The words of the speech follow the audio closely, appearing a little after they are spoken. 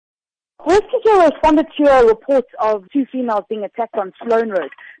Rescue responded to a report of two females being attacked on Sloane Road,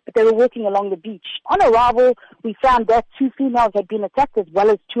 but they were walking along the beach. On arrival, we found that two females had been attacked as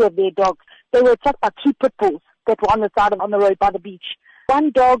well as two of their dogs. They were attacked by two pitbulls that were on the road by the beach.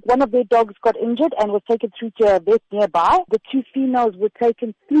 One of their dogs got injured and was taken through to a vet nearby. The two females were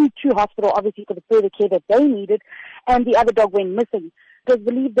taken through to hospital, obviously for the further care that they needed, and the other dog went missing. It was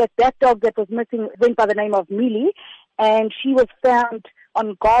believed that that dog that was missing went by the name of Mealy, and she was found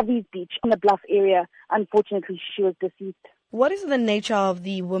on Garvey's Beach in the Bluff area. Unfortunately, she was deceased. What is the nature of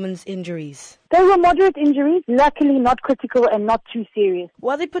the woman's injuries? They were moderate injuries, luckily not critical and not too serious.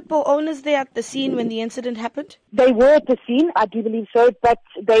 Were the pitbull owners there at the scene when the incident happened? They were at the scene, I do believe so, but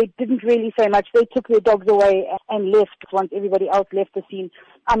they didn't really say much. They took their dogs away and left once everybody else left the scene.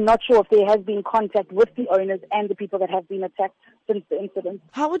 I'm not sure if there has been contact with the owners and the people that have been attacked since the incident.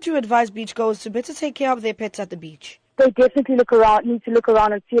 How would you advise beachgoers to better take care of their pets at the beach? They definitely need to look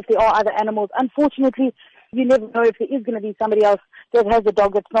around and see if there are other animals. Unfortunately, you never know if there is going to be somebody else that has a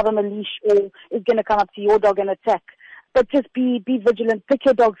dog that's not on a leash or is going to come up to your dog and attack. But just be vigilant, pick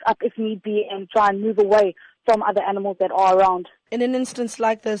your dogs up if need be, and try and move away from other animals that are around. In an instance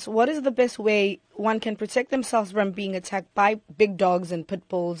like this, what is the best way one can protect themselves from being attacked by big dogs and pit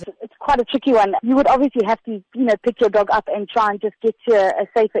bulls? It's quite a tricky one. You would obviously have to, pick your dog up and try and just get to a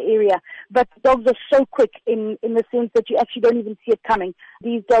safer area. But dogs are so quick in the sense that you actually don't even see it coming.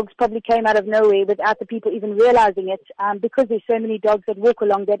 These dogs probably came out of nowhere without the people even realizing it, because there's so many dogs that walk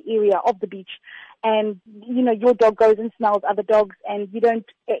along that area of the beach. And, your dog goes and smells other dogs and you don't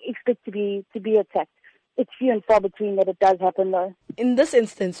expect to be attacked. It's few and far between that it does happen, though. In this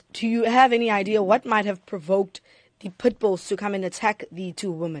instance, do you have any idea what might have provoked the pit bulls to come and attack the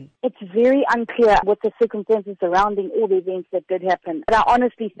two women? It's very unclear what the circumstances surrounding all the events that did happen. But I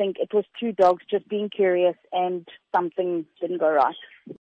honestly think it was two dogs just being curious and something didn't go right.